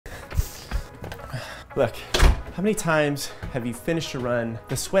Look, how many times have you finished a run,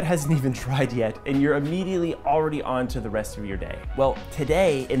 the sweat hasn't even dried yet, and you're immediately already on to the rest of your day? Well,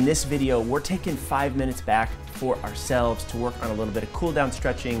 today in this video, we're taking 5 minutes back for ourselves to work on a little bit of cool down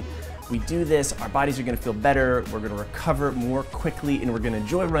stretching. We do this, our bodies are gonna feel better, we're gonna recover more quickly, and we're gonna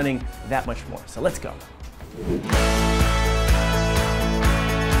enjoy running that much more. So let's go.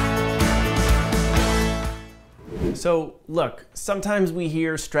 So look, sometimes we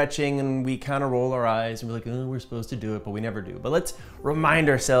hear stretching and we kind of roll our eyes and we're like, oh, we're supposed to do it, but we never do. But let's remind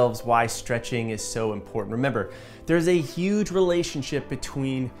ourselves why stretching is so important. Remember, there's a huge relationship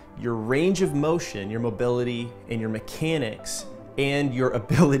between your range of motion, your mobility, and your mechanics, and your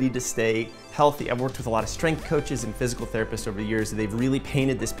ability to stay healthy. I've worked with a lot of strength coaches and physical therapists over the years, and they've really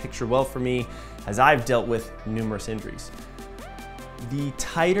painted this picture well for me as I've dealt with numerous injuries. The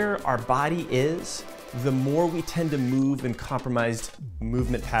tighter our body is, the more we tend to move in compromised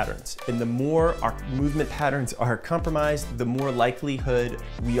movement patterns. And the more our movement patterns are compromised, the more likelihood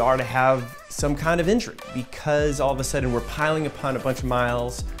we are to have some kind of injury, because all of a sudden we're piling upon a bunch of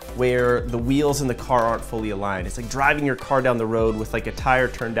miles where the wheels in the car aren't fully aligned. It's like driving your car down the road with like a tire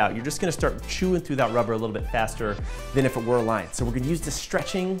turned out. You're just gonna start chewing through that rubber a little bit faster than if it were aligned. So we're gonna use the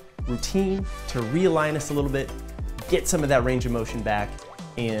stretching routine to realign us a little bit, get some of that range of motion back,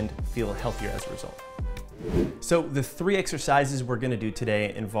 and feel healthier as a result. So the 3 exercises we're gonna do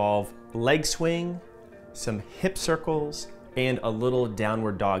today involve leg swing, some hip circles, and a little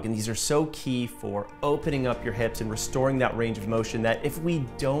downward dog. And these are so key for opening up your hips and restoring that range of motion that if we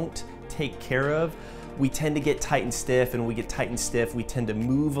don't take care of, we tend to get tight and stiff, and when we get tight and stiff, we tend to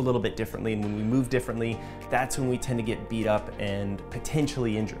move a little bit differently, and when we move differently, that's when we tend to get beat up and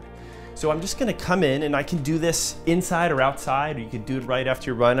potentially injured. So I'm just gonna come in, and I can do this inside or outside, or you could do it right after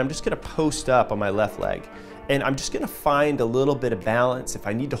your run. I'm just gonna post up on my left leg, and I'm just gonna find a little bit of balance. If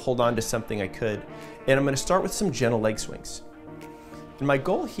I need to hold on to something, I could. And I'm gonna start with some gentle leg swings. And my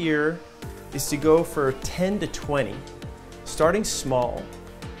goal here is to go for 10 to 20, starting small,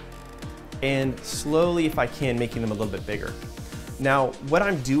 and slowly, if I can, making them a little bit bigger. Now, what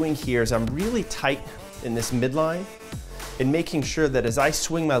I'm doing here is I'm really tight in this midline, and making sure that as I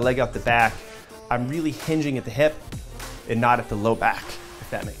swing my leg out the back, I'm really hinging at the hip and not at the low back, if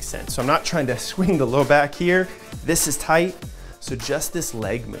that makes sense. So I'm not trying to swing the low back here. This is tight, so just this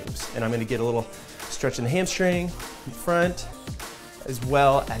leg moves. And I'm gonna get a little stretch in the hamstring in front, as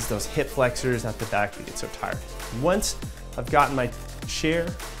well as those hip flexors at the back that get so tired. Once I've gotten my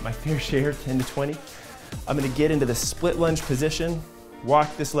fair share, 10 to 20, I'm gonna get into the split lunge position,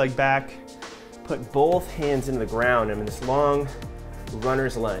 walk this leg back, put both hands into the ground. I'm in this long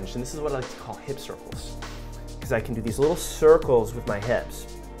runner's lunge, and this is what I like to call hip circles, because I can do these little circles with my hips.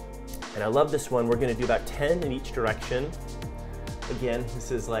 And I love this one. We're gonna do about 10 in each direction. Again,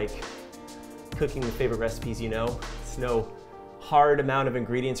 this is like cooking the favorite recipes you know. It's no hard amount of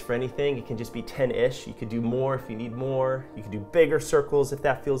ingredients for anything. It can just be 10-ish. You could do more if you need more. You can do bigger circles if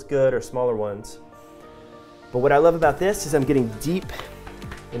that feels good, or smaller ones. But what I love about this is I'm getting deep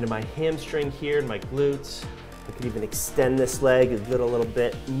into my hamstring here and my glutes. I could even extend this leg and get a little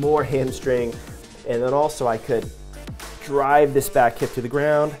bit more hamstring. And then also I could drive this back hip to the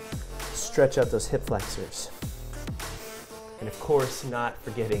ground, stretch out those hip flexors. And of course, not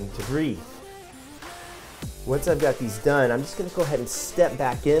forgetting to breathe. Once I've got these done, I'm just gonna go ahead and step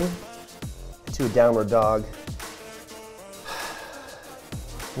back in to a downward dog.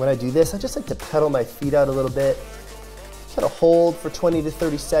 When I do this, I just like to pedal my feet out a little bit. Kind of hold for 20 to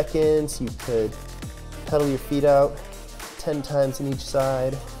 30 seconds. You could pedal your feet out 10 times on each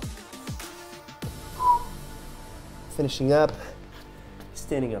side. Finishing up,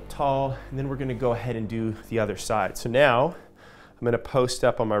 standing up tall, and then we're gonna go ahead and do the other side. So now, I'm gonna post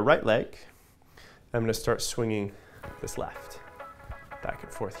up on my right leg. I'm gonna start swinging this left, back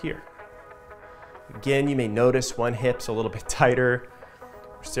and forth here. Again, you may notice one hip's a little bit tighter,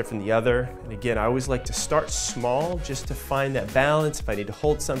 stiff from the other. And again, I always like to start small just to find that balance. If I need to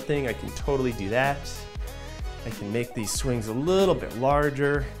hold something, I can totally do that. I can make these swings a little bit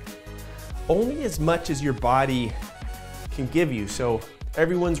larger, only as much as your body can give you. So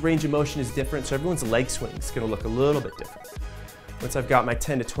everyone's range of motion is different, so everyone's leg swing is gonna look a little bit different. Once I've got my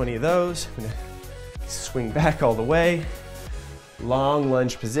 10 to 20 of those, I'm gonna swing back all the way, long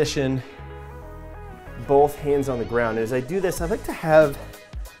lunge position, both hands on the ground. And as I do this, I like to have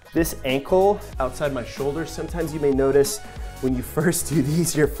this ankle outside my shoulder. Sometimes you may notice when you first do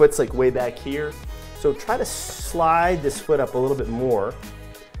these, your foot's like way back here. So try to slide this foot up a little bit more.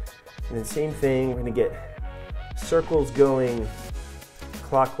 And then same thing, we're gonna get circles going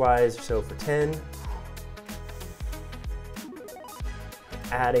clockwise, so for 10.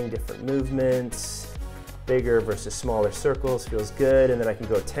 Adding different movements. bigger versus smaller circles feels good, and then I can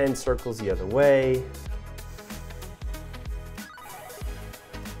go 10 circles the other way.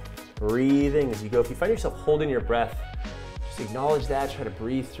 Breathing as you go. If you find yourself holding your breath, just acknowledge that, try to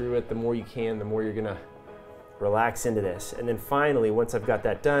breathe through it. The more you can, the more you're gonna relax into this. And then finally, once I've got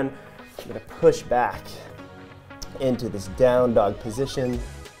that done, I'm gonna push back into this down dog position.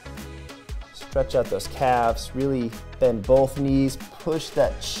 Stretch out those calves, really bend both knees, push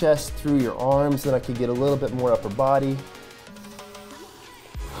that chest through your arms, then I can get a little bit more upper body.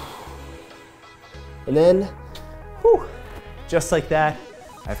 And then, whew, just like that,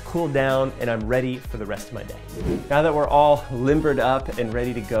 I've cooled down and I'm ready for the rest of my day. Now that we're all limbered up and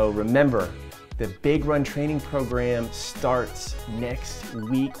ready to go, remember, the Big Run training program starts next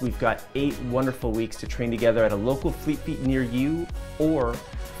week. We've got 8 wonderful weeks to train together at a local Fleet Feet near you, or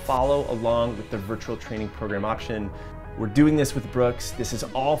follow along with the virtual training program option. We're doing this with Brooks. This is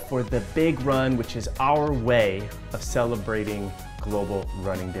all for the Big Run, which is our way of celebrating Global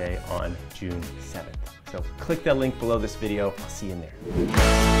Running Day on June 7th. So click that link below this video. I'll see you in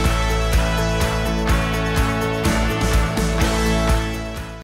there.